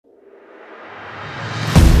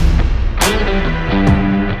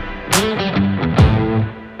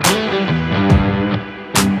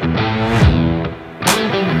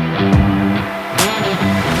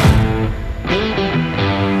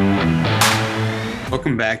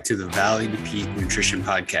Welcome back to the Valley to Peak Nutrition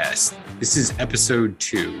Podcast. This is episode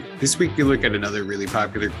 2. This week we look at another really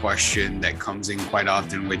popular question that comes in quite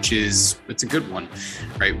often, which is, it's a good one,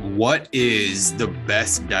 right? What is the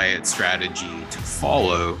best diet strategy to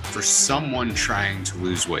follow for someone trying to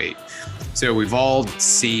lose weight? So we've all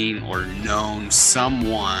seen or known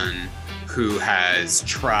someone who has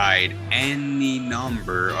tried any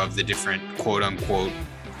number of the different quote unquote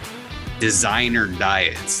designer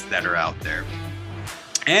diets that are out there.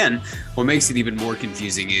 And what makes it even more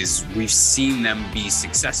confusing is we've seen them be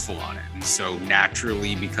successful on it. And so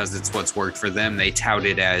naturally, because it's what's worked for them, they tout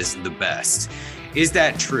it as the best. Is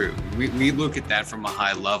that true? We look at that from a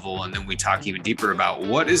high level, and then we talk even deeper about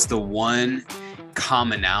what is the one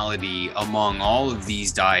commonality among all of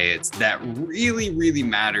these diets that really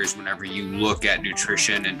matters whenever you look at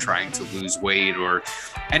nutrition and trying to lose weight or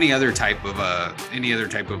any other type of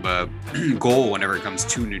goal whenever it comes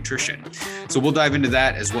to nutrition. So we'll dive into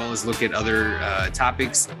that as well as look at other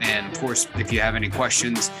topics. And of course, if you have any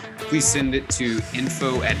questions, please send it to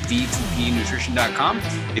info@v2pnutrition.com.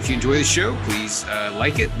 If you enjoy the show, please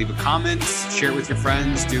like it, leave a comment, share it with your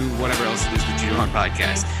friends, do whatever else it is that you do on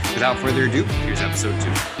podcasts. Without further ado, here's episode 2.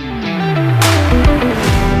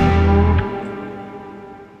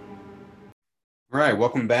 All right,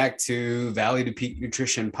 welcome back to Valley to Peak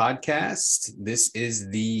Nutrition Podcast. This is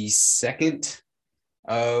the second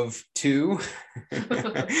of 2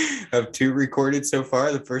 recorded so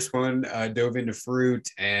far. The first one dove into fruit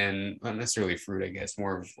and not necessarily fruit, I guess,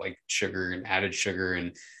 more of like sugar and added sugar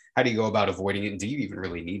and how do you go about avoiding it? And do you even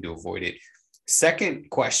really need to avoid it? Second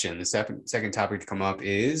question, the second topic to come up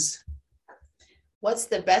is, what's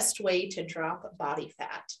the best way to drop body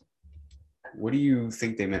fat? What do you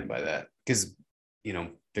think they meant by that? Because, you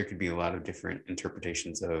know, there could be a lot of different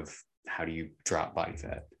interpretations of how do you drop body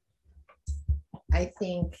fat. I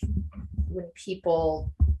think when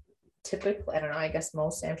people typically, I don't know, I guess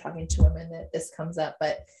mostly I'm talking to women that this comes up,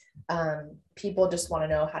 but people just want to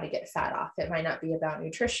know how to get fat off. It might not be about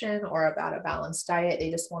nutrition or about a balanced diet.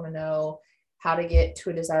 They just want to know how to get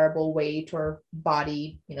to a desirable weight or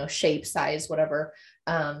body, shape, size, whatever.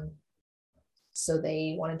 So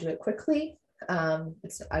they want to do it quickly.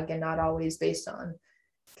 It's again, not always based on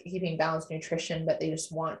keeping balanced nutrition, but they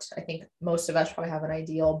just want, I think most of us probably have an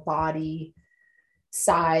ideal body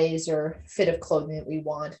size or fit of clothing that we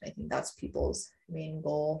want. And I think that's people's main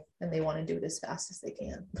goal, and they want to do it as fast as they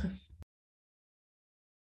can.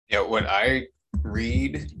 Yeah, what I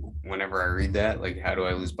read whenever I read that, like, how do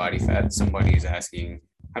I lose body fat? Somebody's asking,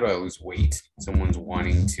 how do I lose weight? Someone's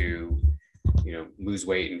wanting to, lose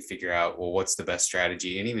weight and figure out, well, what's the best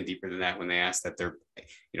strategy? And even deeper than that, when they ask that, they're,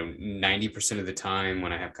 90% of the time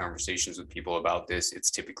when I have conversations with people about this,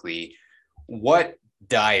 it's typically, what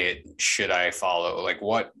diet should I follow? Like,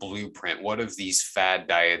 what blueprint, what of these fad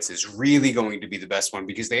diets is really going to be the best one?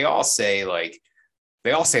 Because they all say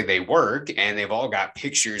they work, and they've all got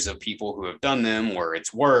pictures of people who have done them where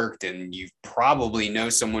it's worked, and you probably know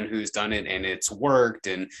someone who's done it and it's worked.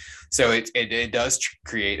 And so it does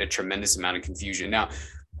create a tremendous amount of confusion. Now,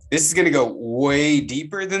 this is going to go way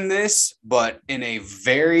deeper than this, but in a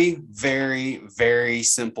very, very, very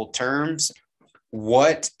simple terms,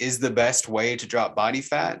 what is the best way to drop body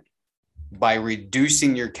fat? By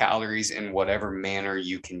reducing your calories in whatever manner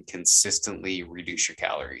you can consistently reduce your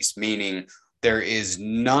calories, meaning there is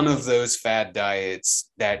none of those fad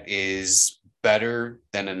diets that is better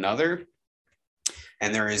than another.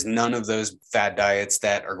 And there is none of those fad diets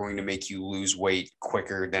that are going to make you lose weight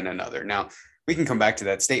quicker than another. Now, we can come back to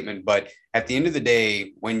that statement, but at the end of the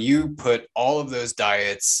day, when you put all of those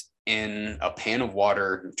diets in a pan of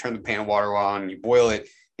water, you turn the pan of water on, you boil it,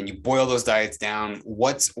 and you boil those diets down,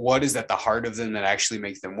 what is at the heart of them that actually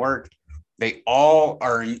makes them work? They all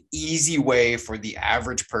are an easy way for the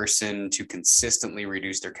average person to consistently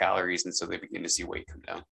reduce their calories. And so they begin to see weight come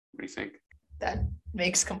down. What do you think? That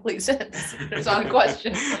makes complete sense. There's not a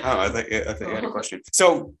question. I think you had a question.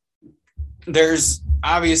 So there's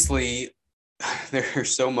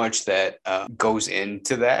so much that goes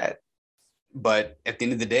into that. But at the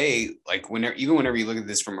end of the day, like whenever you look at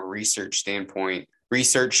this from a research standpoint,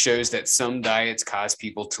 research shows that some diets cause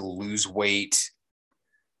people to lose weight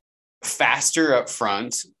faster up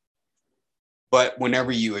front, but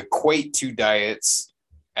whenever you equate two diets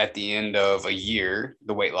at the end of a year,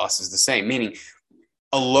 the weight loss is the same, meaning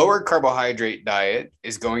a lower carbohydrate diet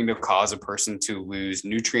is going to cause a person to lose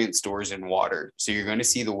nutrient stores in water. So you're going to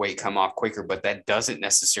see the weight come off quicker, but that doesn't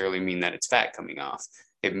necessarily mean that it's fat coming off.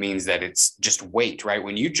 It means that it's just weight, right?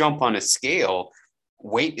 When you jump on a scale,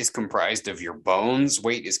 weight is comprised of your bones,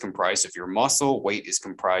 weight is comprised of your muscle, weight is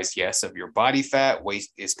comprised, yes, of your body fat, weight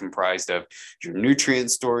is comprised of your nutrient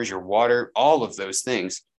stores, your water, all of those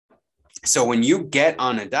things. So when you get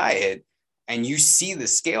on a diet and you see the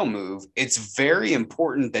scale move, it's very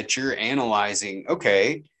important that you're analyzing,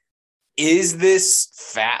 okay, is this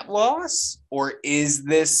fat loss or is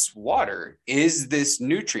this water? Is this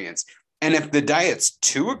nutrients? And if the diet's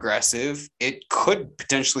too aggressive, it could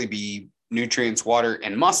potentially be nutrients, water,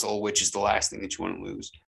 and muscle, which is the last thing that you want to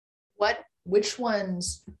lose. Which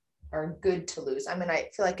ones are good to lose? I mean, I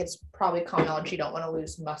feel like it's probably common knowledge you don't want to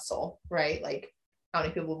lose muscle, right? Like how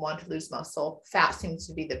many people want to lose muscle? Fat seems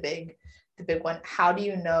to be the big one. How do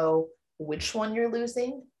you know which one you're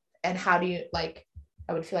losing? And how do you, like,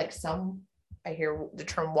 I would feel like I hear the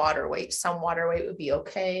term water weight, some water weight would be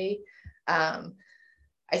okay.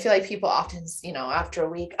 I feel like people often, after a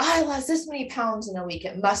week, I lost this many pounds in a week,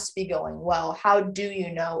 it must be going well. How do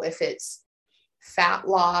you know if it's fat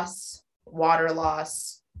loss, water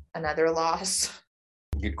loss, another loss?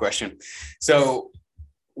 Good question. So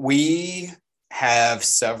we have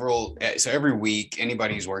several, so every week,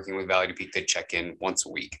 anybody who's working with Valley to Peak, they check in once a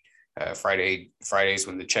week. Fridays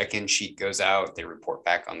when the check-in sheet goes out, they report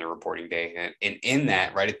back on their reporting day. And in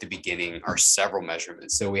that, right at the beginning, are several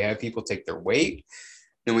measurements. So we have people take their weight,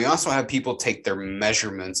 and we also have people take their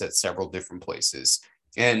measurements at several different places.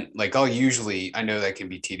 And like I know that can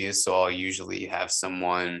be tedious, so I'll usually have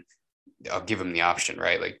I'll give them the option,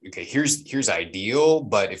 right? Like, okay, here's ideal,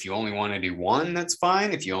 but if you only want to do one, that's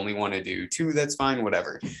fine. If you only want to do two, that's fine,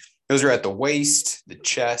 whatever. Those are at the waist, the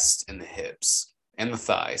chest, and the hips, and the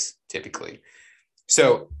thighs, typically.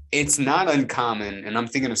 So it's not uncommon, and I'm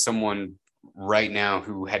thinking of someone right now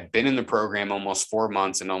who had been in the program almost 4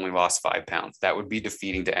 months and only lost 5 pounds. That would be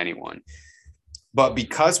defeating to anyone. But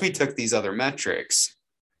because we took these other metrics,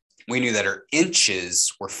 we knew that our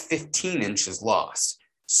inches were 15 inches lost.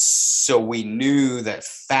 So we knew that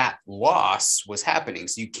fat loss was happening.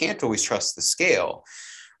 So you can't always trust the scale,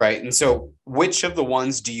 right? And so which of the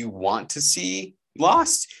ones do you want to see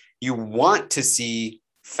lost? You want to see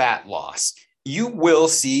fat loss. You will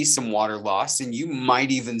see some water loss, and you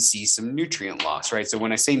might even see some nutrient loss, right? So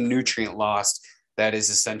when I say nutrient loss, that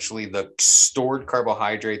is essentially the stored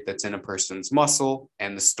carbohydrate that's in a person's muscle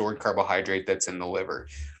and the stored carbohydrate that's in the liver.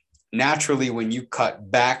 Naturally, when you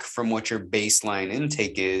cut back from what your baseline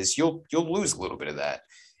intake is, you'll lose a little bit of that.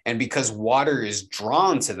 And because water is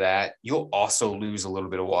drawn to that, you'll also lose a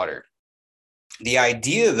little bit of water. The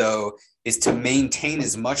idea, though, is to maintain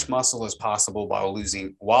as much muscle as possible while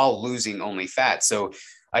losing only fat. So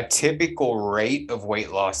a typical rate of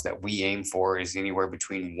weight loss that we aim for is anywhere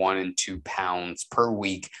between 1 and 2 pounds per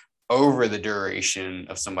week over the duration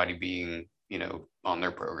of somebody being, on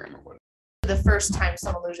their program or whatever. The first time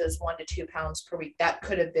someone loses 1 to 2 pounds per week, that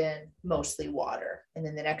could have been mostly water. And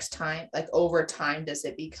then the next time, like over time, does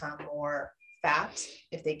it become more fat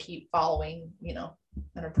if they keep following,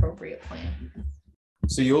 an appropriate plan?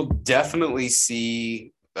 So you'll definitely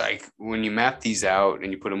see, like when you map these out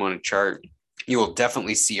and you put them on a chart, you will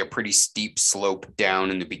definitely see a pretty steep slope down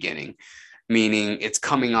in the beginning, meaning it's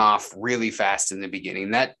coming off really fast in the beginning.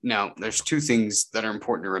 Now there's two things that are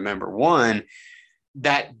important to remember. One,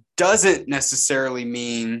 that doesn't necessarily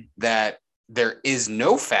mean that there is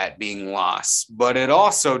no fat being lost, but it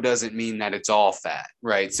also doesn't mean that it's all fat,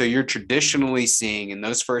 right? So you're traditionally seeing in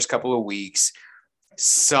those first couple of weeks,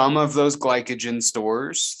 some of those glycogen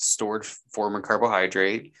stores, stored form of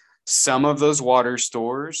carbohydrate, some of those water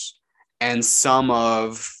stores, and some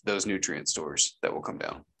of those nutrient stores that will come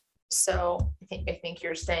down. So I think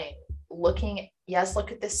you're saying look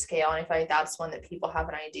at this scale. And I feel like that's one that people have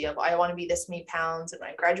an idea of. I want to be this many pounds. And when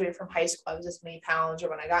I graduated from high school, I was this many pounds. Or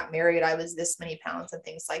when I got married, I was this many pounds and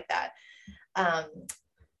things like that. And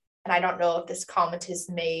I don't know if this comment is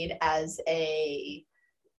made as a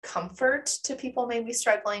comfort to people maybe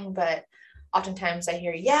struggling, but oftentimes I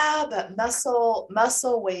hear, yeah, but muscle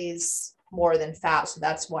weighs more than fat, so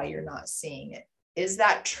that's why you're not seeing it. Is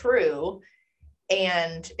that true?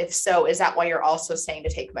 And if so, is that why you're also saying to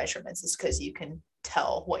take measurements, is because you can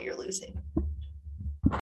tell what you're losing?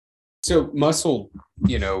 So muscle,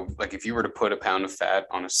 like if you were to put a pound of fat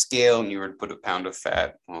on a scale and you were to put a pound of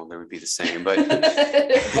fat, well, they would be the same, but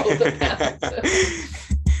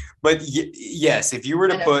but yes, if you were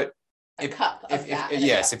to put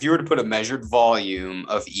if you were to put a measured volume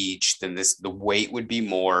of each, then the weight would be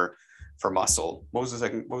more for muscle. What was the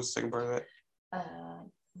second part of that?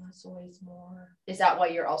 Muscle weighs more. Is that why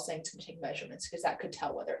you're all saying to take measurements? Because that could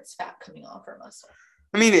tell whether it's fat coming off or muscle.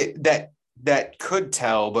 I mean, that could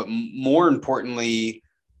tell, but more importantly,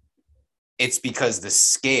 it's because the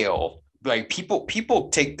scale like people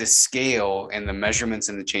take the scale and the measurements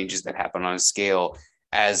and the changes that happen on a scale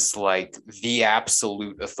as like the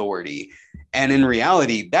absolute authority. And in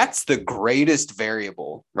reality, that's the greatest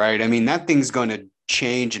variable, right? I mean, that thing's going to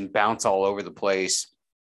change and bounce all over the place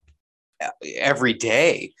every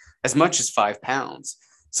day, as much as 5 pounds.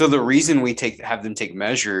 So the reason we have them take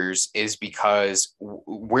measures is because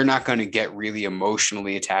we're not going to get really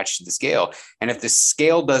emotionally attached to the scale. And if the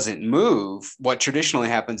scale doesn't move, what traditionally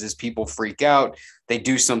happens is people freak out. They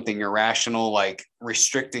do something irrational, like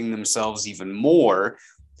restricting themselves even more.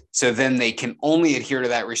 So then they can only adhere to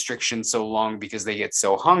that restriction so long because they get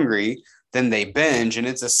so hungry, then they binge, and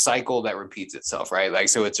it's a cycle that repeats itself, right? Like,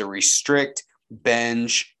 so it's a restrict,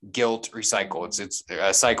 binge, guilt, recycle. It's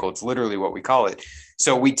a cycle. It's literally what we call it.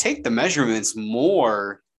 So we take the measurements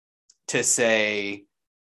more to say,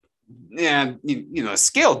 yeah,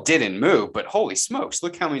 scale didn't move, but holy smokes,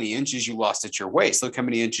 look how many inches you lost at your waist. Look how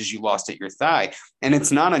many inches you lost at your thigh. And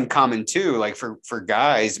it's not uncommon too, like for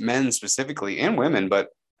guys, men specifically, and women, but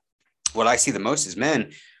what I see the most is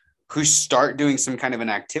men who start doing some kind of an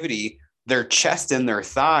activity, their chest and their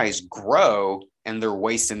thighs grow and their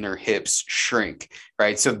waist and their hips shrink,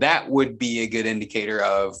 right? So that would be a good indicator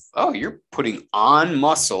of, oh, you're putting on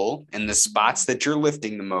muscle in the spots that you're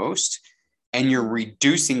lifting the most, and you're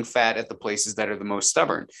reducing fat at the places that are the most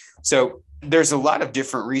stubborn. So there's a lot of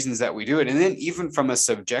different reasons that we do it. And then even from a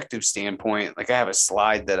subjective standpoint, like I have a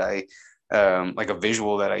slide that like a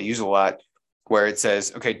visual that I use a lot, where it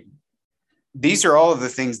says, okay, these are all of the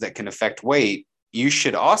things that can affect weight. You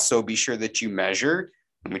should also be sure that you measure.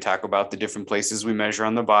 And we talk about the different places we measure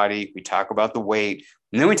on the body. We talk about the weight.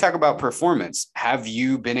 And then we talk about performance. Have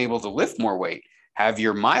you been able to lift more weight? Have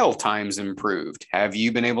your mile times improved? Have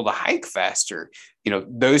you been able to hike faster?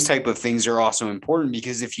 Those type of things are also important,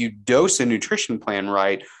 because if you dose a nutrition plan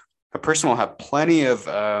right, a person will have plenty of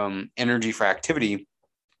energy for activity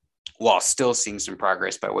while still seeing some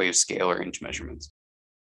progress by way of scale or inch measurements.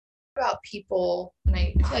 About people, and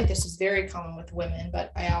I feel like this is very common with women,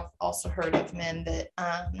 but I have also heard of men that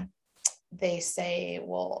they say,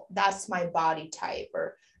 well, that's my body type,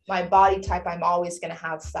 or my body type, I'm always going to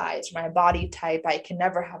have thighs, or my body type, I can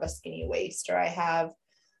never have a skinny waist, or I have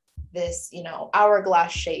this,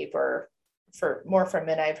 hourglass shape, or for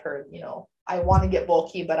men, I've heard, I want to get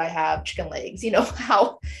bulky, but I have chicken legs.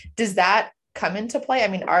 How does that come into play? I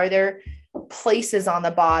mean, are there places on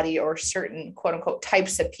the body or certain quote unquote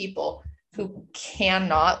types of people who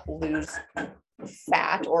cannot lose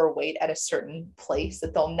fat or weight at a certain place,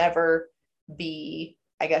 that they'll never be,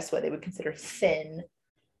 I guess, what they would consider thin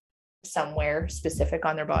somewhere specific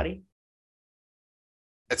on their body?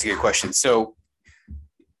 That's a good question. So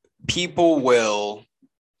people will,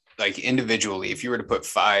 like, individually, if you were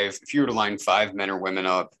to line 5 men or women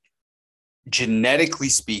up, genetically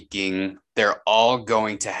speaking, they're all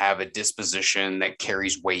going to have a disposition that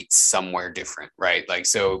carries weight somewhere different, right? Like,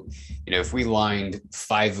 so, if we lined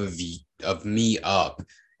 5 of me up,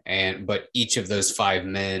 but each of those 5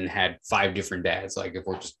 men had 5 different dads, like if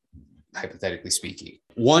we're just hypothetically speaking,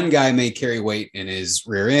 one guy may carry weight in his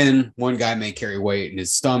rear end, one guy may carry weight in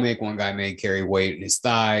his stomach, one guy may carry weight in his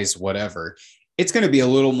thighs, whatever. It's going to be a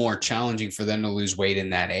little more challenging for them to lose weight in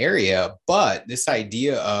that area. But this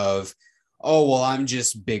idea of, oh, well, I'm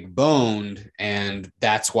just big boned and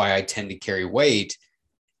that's why I tend to carry weight,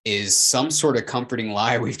 is some sort of comforting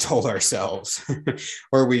lie we've told ourselves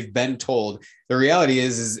or we've been told. The reality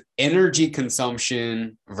is energy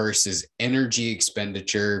consumption versus energy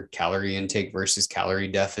expenditure, calorie intake versus calorie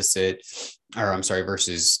deficit,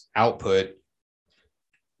 versus output,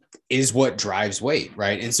 is what drives weight,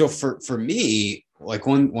 right? And so for me, like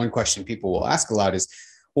one question people will ask a lot is,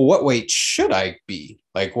 well, what weight should I be?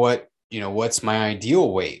 Like what's my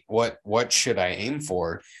ideal weight? What should I aim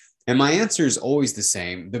for? And my answer is always the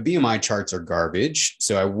same. The BMI charts are garbage,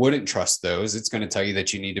 so I wouldn't trust those. It's going to tell you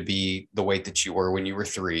that you need to be the weight that you were when you were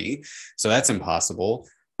 3. So that's impossible.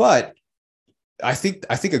 But I think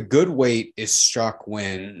a good weight is struck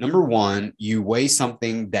when, number one, you weigh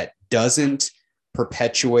something that doesn't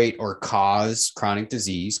perpetuate or cause chronic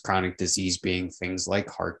disease being things like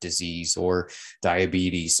heart disease or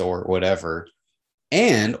diabetes or whatever,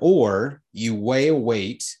 or you weigh a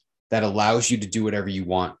weight that allows you to do whatever you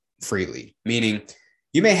want freely, meaning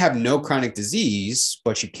you may have no chronic disease,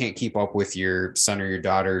 but you can't keep up with your son or your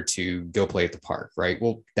daughter to go play at the park, right?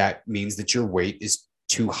 Well, that means that your weight is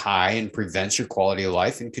too high and prevents your quality of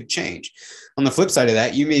life and could change. On the flip side of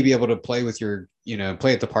that, you may be able to play at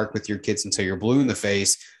the park with your kids until you're blue in the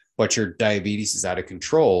face, but your diabetes is out of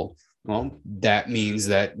control. Well, that means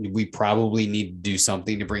that we probably need to do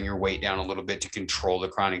something to bring your weight down a little bit to control the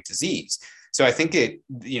chronic disease. So I think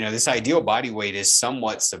this ideal body weight is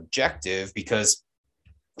somewhat subjective because,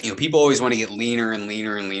 people always want to get leaner and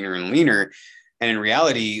leaner and leaner and leaner. And in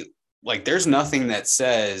reality, like there's nothing that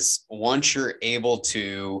says once you're able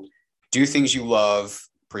to do things you love,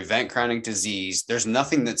 prevent chronic disease, there's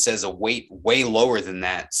nothing that says a weight way lower than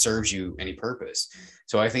that serves you any purpose.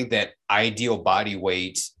 So I think that ideal body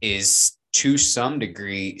weight is to some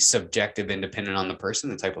degree subjective and dependent on the person,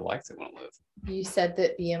 the type of life they want to live. You said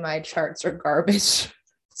that BMI charts are garbage.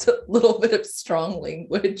 It's a little bit of strong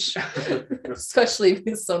language, especially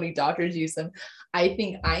because so many doctors use them. I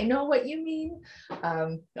think I know what you mean.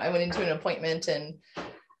 I went into an appointment and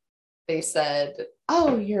they said,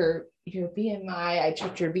 oh, your BMI, I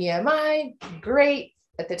checked your BMI, great.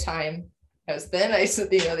 At the time I was thin. They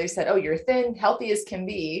said, oh, you're thin, healthy as can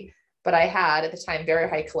be. But I had at the time very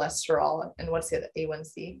high cholesterol. And what's the other?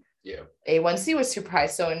 A1C? Yeah. A1C was super high.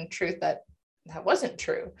 So in truth, that wasn't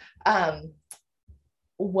true.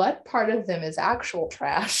 What part of them is actual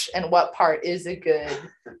trash and what part is a good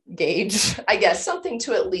gauge? I guess something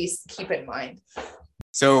to at least keep in mind.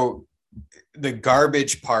 So the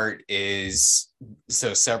garbage part is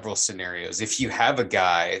several scenarios. If you have a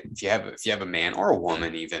guy, if you have a man or a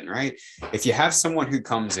woman even, right? If you have someone who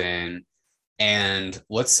comes in and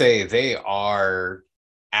let's say they are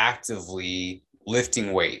actively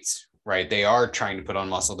lifting weights, right? They are trying to put on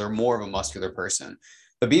muscle. They're more of a muscular person.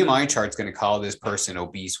 The BMI chart is going to call this person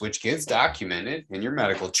obese, which gets documented in your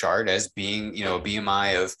medical chart as being, a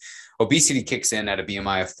BMI of obesity kicks in at a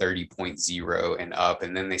BMI of 30.0 and up.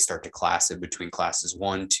 And then they start to class it between classes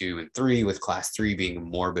 1, 2, and 3, with class 3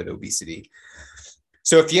 being morbid obesity.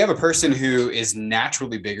 So if you have a person who is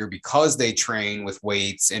naturally bigger because they train with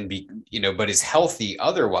weights and but is healthy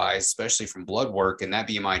otherwise, especially from blood work, and that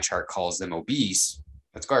BMI chart calls them obese,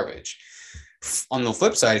 that's garbage. On the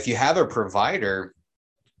flip side, if you have a provider,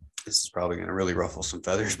 this is probably going to really ruffle some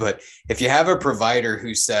feathers, but if you have a provider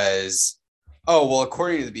who says, oh, well,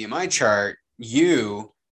 according to the BMI chart,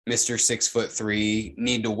 you, Mr. 6'3",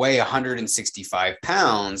 need to weigh 165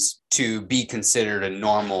 pounds to be considered a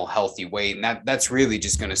normal, healthy weight. And that's really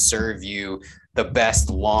just going to serve you the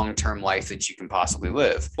best long-term life that you can possibly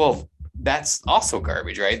live. Well, that's also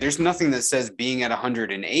garbage, right? There's nothing that says being at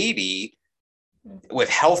 180 with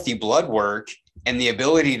healthy blood work and the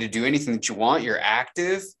ability to do anything that you want, you're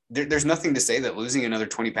active. There's nothing to say that losing another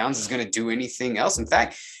 20 pounds is going to do anything else. In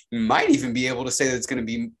fact, you might even be able to say that it's going to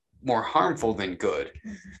be more harmful than good.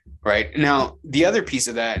 Right. Now, the other piece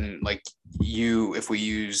of that, and like if we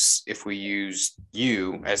use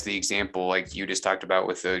you as the example, like you just talked about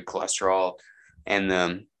with the cholesterol and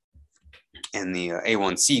the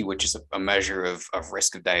A1C, which is a measure of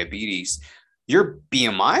risk of diabetes, your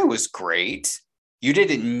BMI was great. You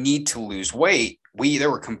didn't need to lose weight.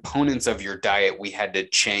 There were components of your diet we had to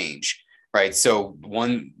change, right? So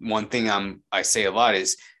one thing I say a lot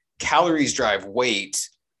is calories drive weight.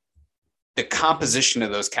 The composition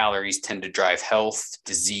of those calories tend to drive health,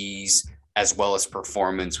 disease, as well as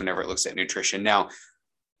performance whenever it looks at nutrition. Now,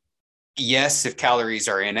 yes, if calories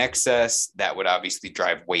are in excess, that would obviously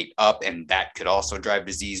drive weight up, and that could also drive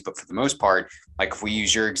disease. But for the most part, like if we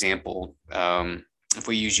use your example, if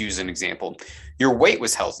we use you as an example, your weight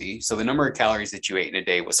was healthy. So the number of calories that you ate in a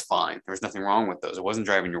day was fine. There was nothing wrong with those. It wasn't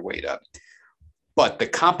driving your weight up. But the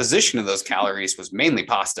composition of those calories was mainly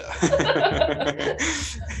pasta.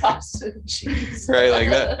 Pasta and cheese. Right, like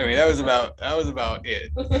that. I mean, that was about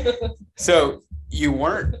it. So you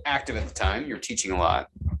weren't active at the time. You were teaching a lot.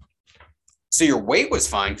 So your weight was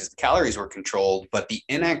fine because the calories were controlled, but the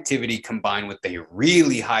inactivity combined with a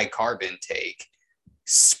really high carb intake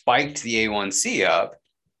spiked the A1C up.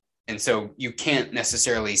 And so you can't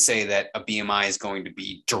necessarily say that a BMI is going to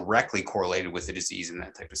be directly correlated with the disease in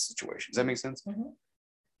that type of situation. Does that make sense? Mm-hmm.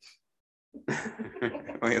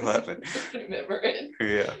 Why are you laughing? Remember it.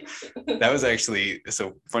 Yeah. That was actually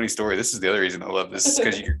so funny story. This is the other reason I love this,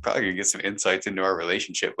 because you're probably gonna get some insights into our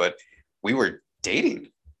relationship. But we were dating,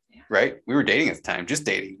 right? We were dating at the time, just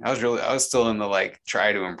dating. I was still in the like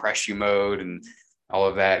try to impress you mode and all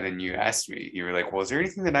of that. And then you asked me, you were like, well, is there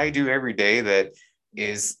anything that I do every day that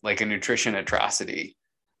is like a nutrition atrocity?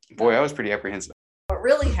 Boy, I was pretty apprehensive. What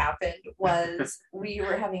really happened was we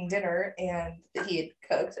were having dinner and he had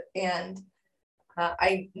cooked, and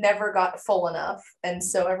I never got full enough. And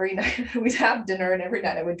so every night we'd have dinner, and every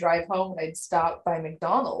night I would drive home and I'd stop by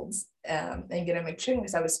McDonald's and get a McChicken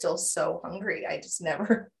because I was still so hungry. I just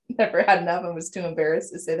never had enough and was too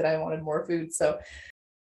embarrassed to say that I wanted more food. So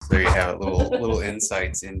there you have it, little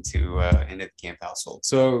insights into the Camp household.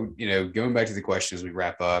 So, going back to the question as we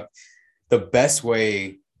wrap up, the best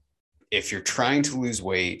way, if you're trying to lose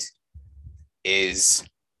weight, is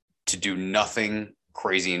to do nothing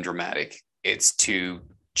crazy and dramatic. It's to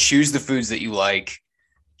choose the foods that you like,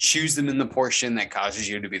 choose them in the portion that causes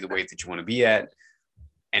you to be the weight that you want to be at,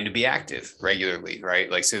 and to be active regularly, right?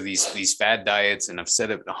 Like, so these fad diets, and I've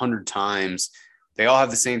said it 100 times, they all have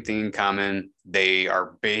the same thing in common. They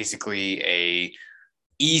are basically a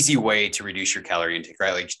easy way to reduce your calorie intake,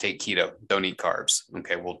 right? Like, you take keto, don't eat carbs.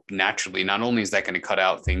 Okay, well, naturally, not only is that going to cut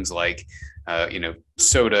out things like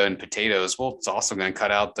soda and potatoes, well, it's also going to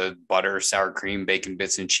cut out the butter, sour cream, bacon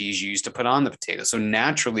bits, and cheese you used to put on the potato. So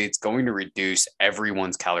naturally, it's going to reduce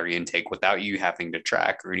everyone's calorie intake without you having to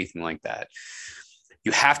track or anything like that.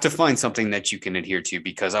 You have to find something that you can adhere to,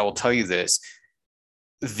 because I will tell you this,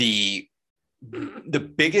 the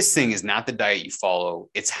biggest thing is not the diet you follow,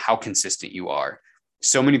 it's how consistent you are.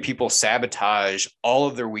 So many people sabotage all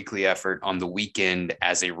of their weekly effort on the weekend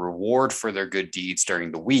as a reward for their good deeds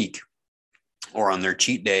during the week or on their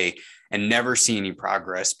cheat day, and never see any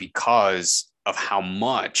progress because of how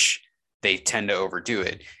much they tend to overdo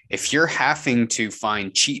it. If you're having to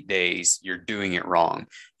find cheat days, you're doing it wrong.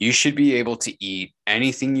 You should be able to eat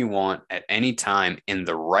anything you want at any time in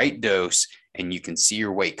the right dose, and you can see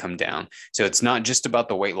your weight come down. So it's not just about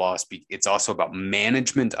the weight loss, it's also about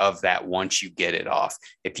management of that once you get it off.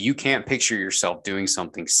 If you can't picture yourself doing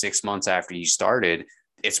something 6 months after you started,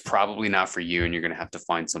 it's probably not for you, and you're going to have to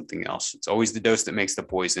find something else. It's always the dose that makes the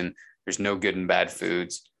poison. There's no good and bad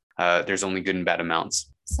foods. There's only good and bad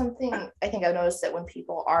amounts. Something I think I've noticed that when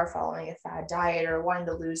people are following a fad diet or wanting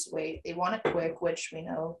to lose weight, they want it quick, which we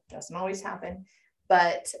know doesn't always happen.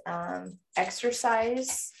 But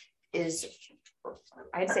exercise is,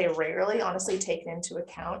 I'd say, rarely, honestly, taken into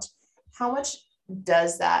account. How much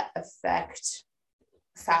does that affect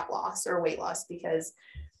fat loss or weight loss? Because,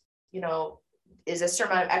 is a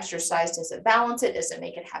certain amount of exercise, does it balance it? Does it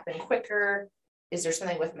make it happen quicker? Is there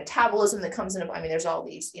something with metabolism that comes into, there's all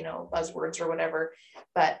these, buzzwords or whatever,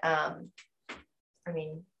 but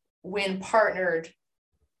when partnered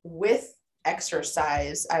with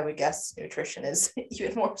exercise, I would guess nutrition is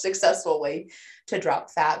even more successful way to drop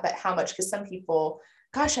fat. But how much? Because some people,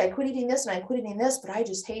 gosh, I quit eating this and I quit eating this, but I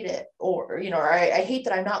just hate it. Or, I hate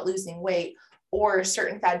that I'm not losing weight. Or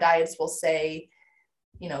certain fad diets will say,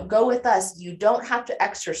 go with us, you don't have to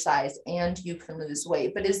exercise and you can lose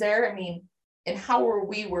weight. But is there, and how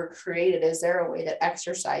we were created, is there a way that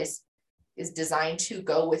exercise is designed to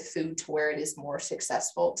go with food to where it is more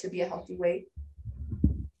successful to be a healthy weight?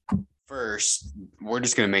 First, we're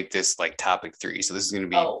just going to make this like topic 3. So this is going to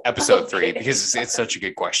be episode 3, because it's such a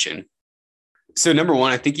good question. So number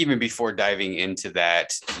one, I think even before diving into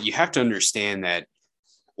that, you have to understand that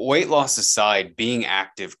weight loss aside, being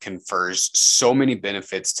active confers so many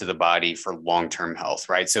benefits to the body for long-term health,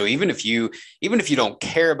 right? So even if you don't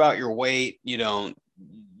care about your weight, none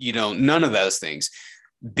of those things,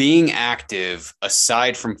 being active,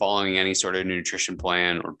 aside from following any sort of nutrition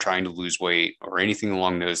plan or trying to lose weight or anything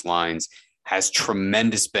along those lines, has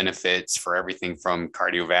tremendous benefits for everything from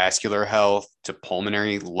cardiovascular health to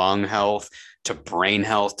pulmonary lung health to brain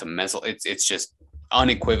health to mental. It's just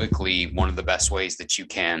unequivocally one of the best ways that you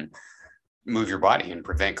can move your body and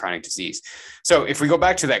prevent chronic disease. So if we go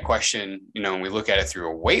back to that question, and we look at it through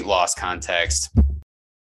a weight loss context,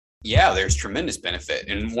 yeah, there's tremendous benefit.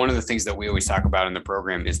 And one of the things that we always talk about in the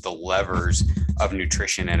program is the levers of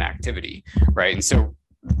nutrition and activity, right? And so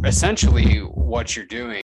essentially what you're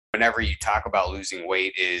doing whenever you talk about losing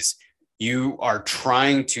weight is you are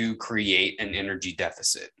trying to create an energy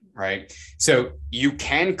deficit, right? So you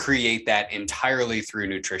can create that entirely through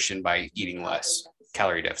nutrition by eating less.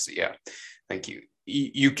 Calorie deficit, yeah. Thank you.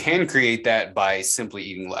 You can create that by simply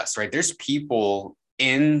eating less, right? There's people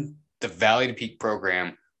in the Valley to Peak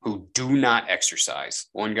program who do not exercise.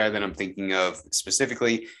 One guy that I'm thinking of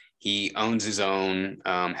specifically, he owns his own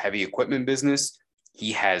heavy equipment business.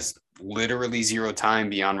 He has literally zero time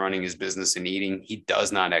beyond running his business and eating. He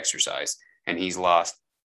does not exercise, and he's lost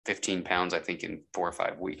 15 pounds, I think, in 4 or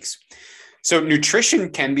 5 weeks. So nutrition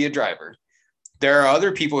can be a driver. There are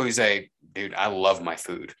other people who say, dude, I love my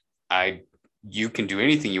food. You can do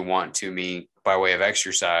anything you want to me by way of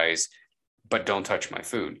exercise, but don't touch my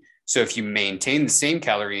food. So if you maintain the same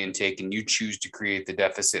calorie intake and you choose to create the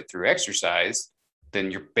deficit through exercise, then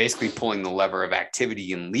you're basically pulling the lever of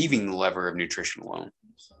activity and leaving the lever of nutrition alone.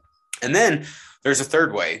 And then there's a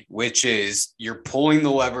third way, which is you're pulling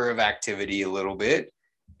the lever of activity a little bit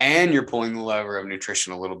and you're pulling the lever of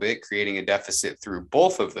nutrition a little bit, creating a deficit through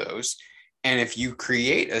both of those. And if you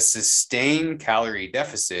create a sustained calorie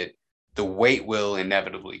deficit, the weight will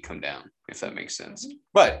inevitably come down, if that makes sense.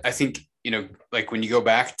 But I think, like when you go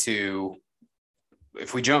back to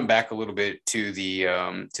if we jump back a little bit to the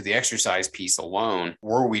exercise piece alone,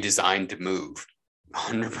 were we designed to move?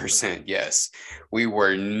 100% yes. We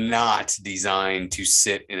were not designed to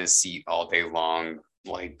sit in a seat all day long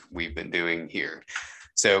like we've been doing here.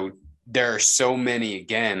 So there are so many,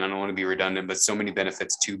 again, I don't want to be redundant, but so many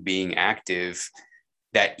benefits to being active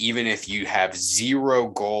that even if you have zero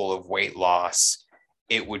goal of weight loss,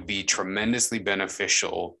 it would be tremendously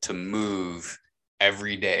beneficial to move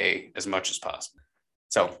every day as much as possible.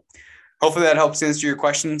 So hopefully that helps answer your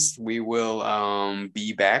questions. We will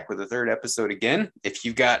be back with a third episode again. If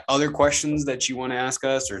you've got other questions that you want to ask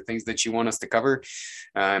us or things that you want us to cover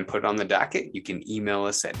and put on the docket, you can email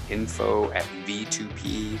us at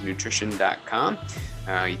info@v2pnutrition.com.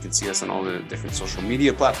 You can see us on all the different social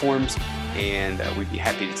media platforms, and we'd be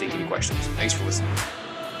happy to take any questions. Thanks for listening.